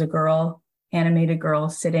 It was a girl, animated girl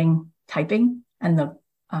sitting, typing, and the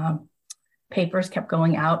papers kept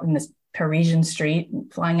going out in this Parisian street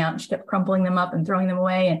and flying out, and she kept crumpling them up and throwing them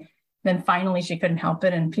away. And then finally she couldn't help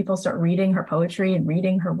it. And people start reading her poetry and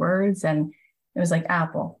reading her words. And it was like,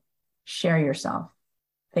 Apple, share yourself,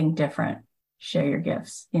 think different, share your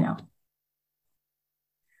gifts,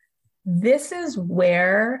 This is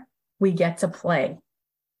where we get to play.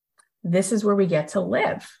 This is where we get to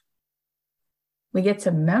live. We get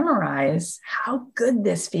to memorize how good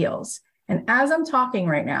this feels. And as I'm talking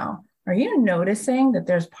right now, are you noticing that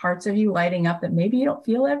there's parts of you lighting up that maybe you don't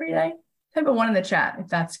feel every day? Type a 1 in the chat if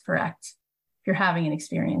that's correct, if you're having an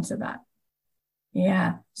experience of that.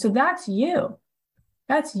 Yeah, so that's you.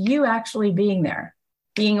 That's you actually being there,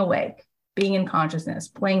 being awake, being in consciousness,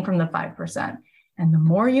 playing from the 5%. And the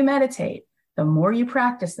more you meditate, the more you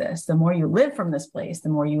practice this, the more you live from this place, the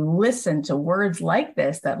more you listen to words like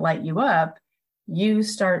this that light you up, you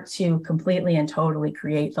start to completely and totally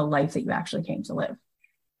create the life that you actually came to live.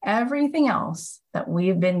 Everything else that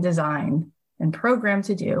we've been designed and programmed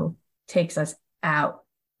to do takes us out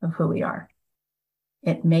of who we are.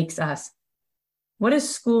 It makes us, what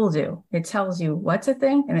does school do? It tells you what to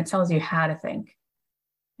think and it tells you how to think.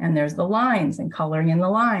 And there's the lines and coloring in the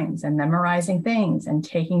lines and memorizing things and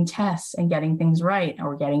taking tests and getting things right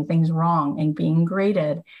or getting things wrong and being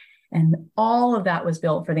graded. And all of that was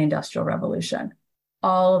built for the Industrial Revolution.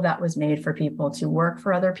 All of that was made for people to work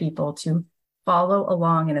for other people, to follow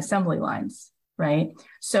along in assembly lines, right?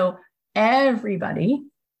 So everybody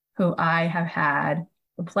who I have had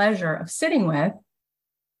the pleasure of sitting with,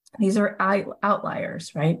 these are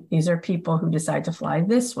outliers, right? These are people who decide to fly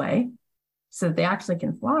this way so that they actually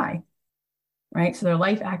can fly, right? So their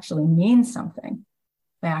life actually means something.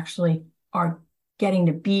 They actually are getting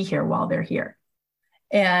to be here while they're here.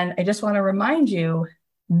 And I just want to remind you,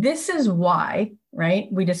 this is why, right?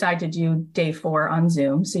 We decide to do day 4 on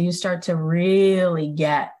Zoom. So you start to really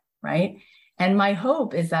get, right? And my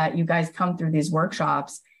hope is that you guys come through these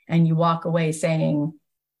workshops and you walk away saying,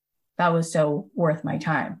 that was so worth my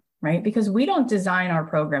time, right? Because we don't design our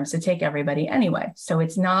programs to take everybody anyway. So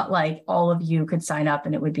it's not like all of you could sign up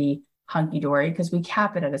and it would be hunky-dory because we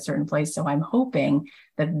cap it at a certain place. So I'm hoping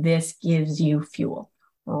that this gives you fuel,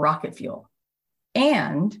 rocket fuel.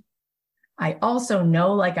 And I also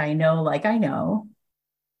know, like I know,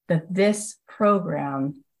 that this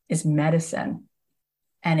program is medicine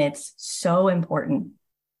and it's so important.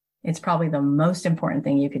 It's probably the most important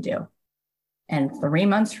thing you could do. And 3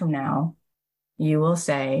 months from now, you will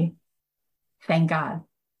say, thank God.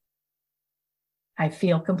 I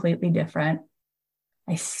feel completely different.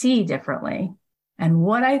 I see differently. And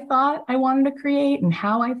what I thought I wanted to create and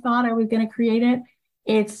how I thought I was going to create it,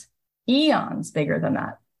 it's eons bigger than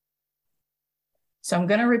that. So I'm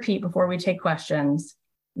going to repeat before we take questions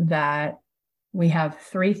that we have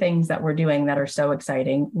 3 things that we're doing that are so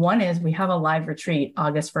exciting. One is we have a live retreat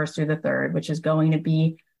August 1st through the 3rd, which is going to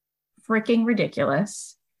be freaking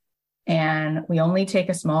ridiculous. And we only take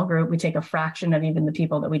a small group. We take a fraction of even the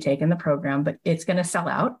people that we take in the program, but it's going to sell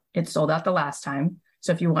out. It sold out the last time.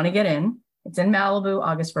 So if you want to get in, it's in Malibu,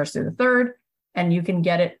 August 1st through the 3rd. And you can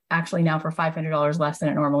get it actually now for $500 less than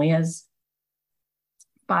it normally is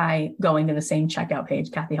by going to the same checkout page,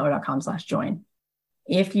 kathyheller.com/join.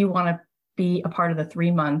 If you want to be a part of the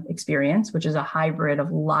 3-month experience, which is a hybrid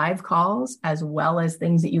of live calls, as well as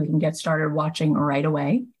things that you can get started watching right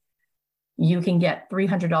away, you can get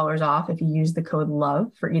 $300 off if you use the code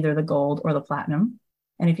LOVE for either the gold or the platinum.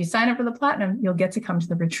 And if you sign up for the platinum, you'll get to come to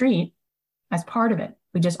the retreat as part of it.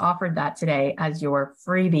 We just offered that today as your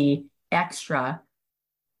freebie extra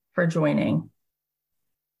for joining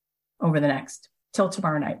over the next till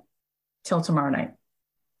tomorrow night.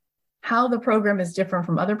 how the program is different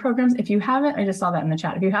from other programs. If you haven't, I just saw that in the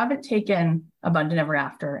chat. If you haven't taken Abundant Ever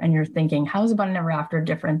After and you're thinking, how is Abundant Ever After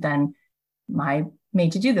different than my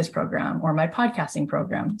Made to Do This program or my podcasting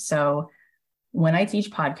program? So when I teach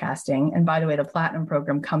podcasting, and by the way, the Platinum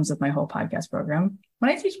program comes with my whole podcast program. When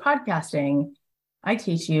I teach podcasting, I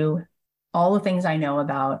teach you all the things I know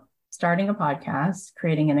about starting a podcast,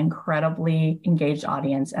 creating an incredibly engaged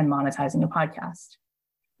audience, and monetizing a podcast,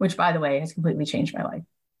 which, by the way, has completely changed my life.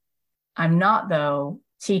 I'm not, though,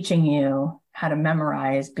 teaching you how to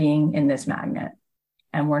memorize being in this magnet.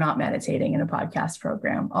 And we're not meditating in a podcast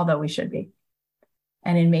program, although we should be.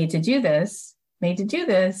 And in Made to Do This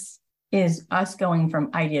is us going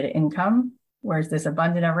from idea to income, whereas this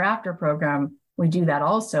Abundant Ever After program, we do that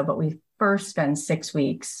also, but we first spend 6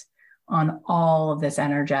 weeks on all of this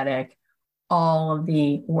energetic, all of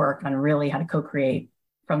the work on really how to co-create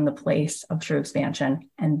from the place of true expansion.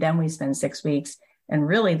 And then we spend 6 weeks. And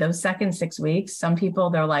really those second 6 weeks, some people,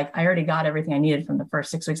 they're like, I already got everything I needed from the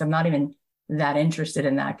first 6 weeks. I'm not even that interested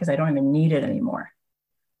in that because I don't even need it anymore,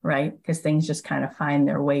 right? Because things just kind of find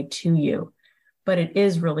their way to you. But it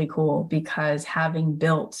is really cool because having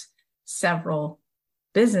built several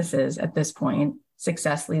businesses at this point,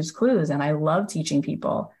 success leaves clues. And I love teaching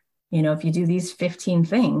people, if you do these 15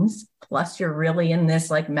 things, plus you're really in this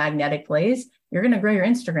like magnetic place, you're going to grow your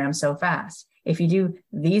Instagram so fast. If you do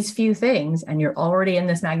these few things and you're already in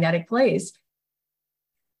this magnetic place,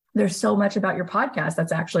 there's so much about your podcast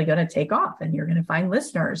that's actually going to take off and you're going to find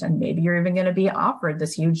listeners. And maybe you're even going to be offered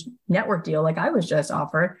this huge network deal like I was just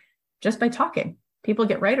offered just by talking. People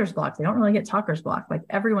get writer's block. They don't really get talker's block. Like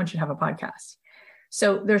everyone should have a podcast.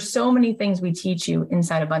 So there's so many things we teach you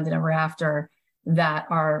inside Abundant Ever After that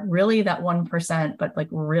are really that 1%, but like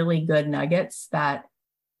really good nuggets that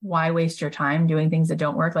why waste your time doing things that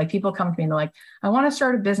don't work? Like people come to me and they're like, I want to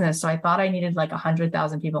start a business. So I thought I needed like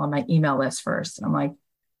 100,000 people on my email list first. And I'm like,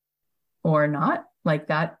 or not like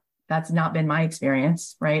that. That's not been my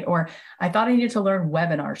experience, right? Or I thought I needed to learn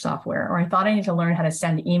webinar software, or I thought I needed to learn how to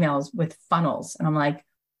send emails with funnels. And I'm like,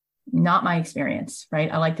 not my experience,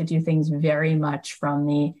 right? I like to do things very much from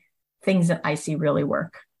the things that I see really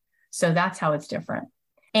work. So that's how it's different.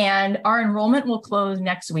 And our enrollment will close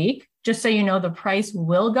next week. Just so you know, the price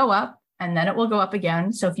will go up and then it will go up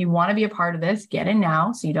again. So if you want to be a part of this, get in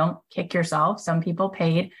now so you don't kick yourself. Some people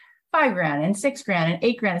paid $5,000 and $6,000 and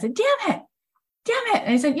 $8,000. I said, damn it.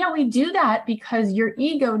 And I said, yeah, we do that because your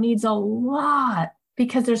ego needs a lot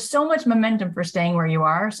because there's so much momentum for staying where you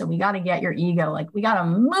are. So we got to get your ego, like we got to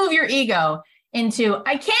move your ego into,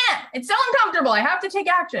 I can't, it's so uncomfortable. I have to take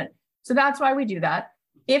action. So that's why we do that.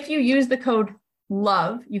 If you use the code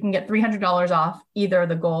LOVE, you can get $300 off either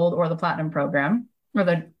the gold or the platinum program, or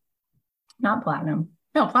platinum,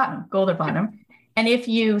 gold or platinum. And if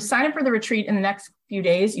you sign up for the retreat in the next few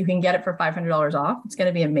days, you can get it for $500 off. It's going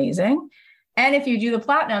to be amazing. And if you do the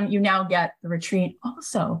platinum, you now get the retreat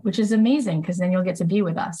also, which is amazing because then you'll get to be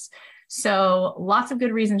with us. So lots of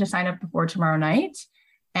good reason to sign up before tomorrow night.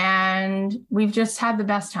 And we've just had the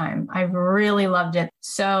best time. I've really loved it.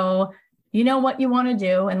 So you know what you want to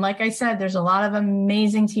do. And like I said, there's a lot of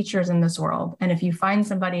amazing teachers in this world. And if you find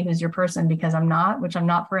somebody who's your person, because I'm not, which I'm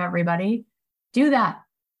not for everybody, do that.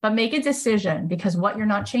 But make a decision because what you're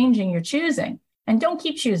not changing, you're choosing. And don't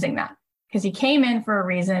keep choosing that because you came in for a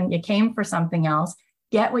reason. You came for something else.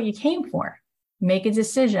 Get what you came for. Make a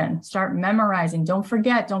decision. Start memorizing. Don't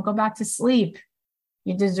forget. Don't go back to sleep.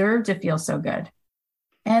 You deserve to feel so good.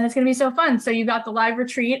 And it's going to be so fun. So you got the live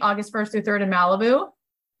retreat August 1st through 3rd in Malibu.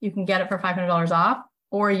 You can get it for $500 off,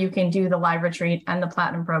 or you can do the live retreat and the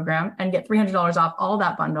platinum program and get $300 off all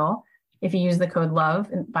that bundle if you use the code LOVE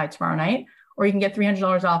by tomorrow night, or you can get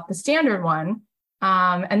 $300 off the standard one.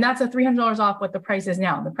 And that's a $300 off what the price is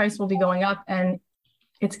now. The price will be going up and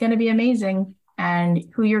it's going to be amazing. And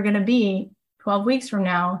who you're going to be 12 weeks from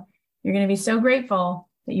now, you're going to be so grateful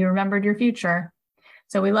that you remembered your future.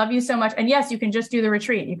 So we love you so much. And yes, you can just do the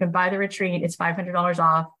retreat. You can buy the retreat. It's $500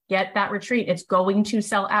 off. Get that retreat. It's going to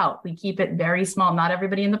sell out. We keep it very small. Not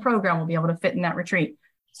everybody in the program will be able to fit in that retreat.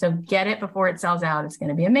 So get it before it sells out. It's going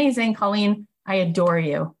to be amazing. Colleen, I adore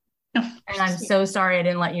you. And I'm so sorry I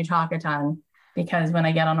didn't let you talk a ton because when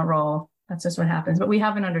I get on a roll, that's just what happens. But we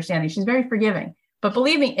have an understanding. She's very forgiving. But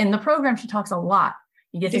believe me, in the program, she talks a lot.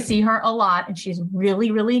 You get to see her a lot and she's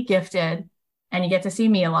really, really gifted. And you get to see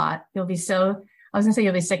me a lot. You'll be so... I was going to say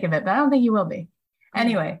you'll be sick of it, but I don't think you will be.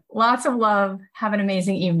 Anyway, lots of love. Have an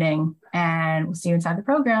amazing evening, and we'll see you inside the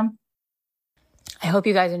program. I hope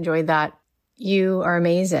you guys enjoyed that. You are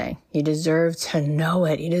amazing. You deserve to know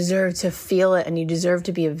it. You deserve to feel it, and you deserve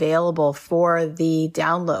to be available for the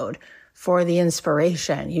download for the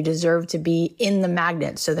inspiration. You deserve to be in the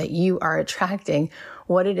magnet so that you are attracting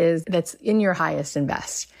what it is that's in your highest and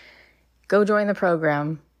best. Go join the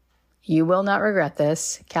program. You will not regret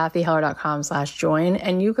this. KathyHeller.com/join.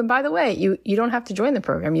 And you can, by the way, you don't have to join the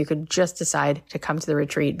program. You could just decide to come to the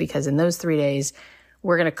retreat, because in those 3 days,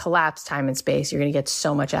 we're going to collapse time and space. You're going to get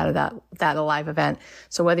so much out of that live event.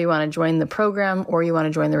 So whether you want to join the program or you want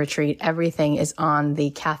to join the retreat, everything is on the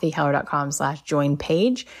KathyHeller.com/join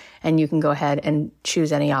page. And you can go ahead and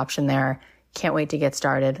choose any option there. Can't wait to get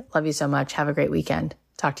started. Love you so much. Have a great weekend.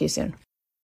 Talk to you soon.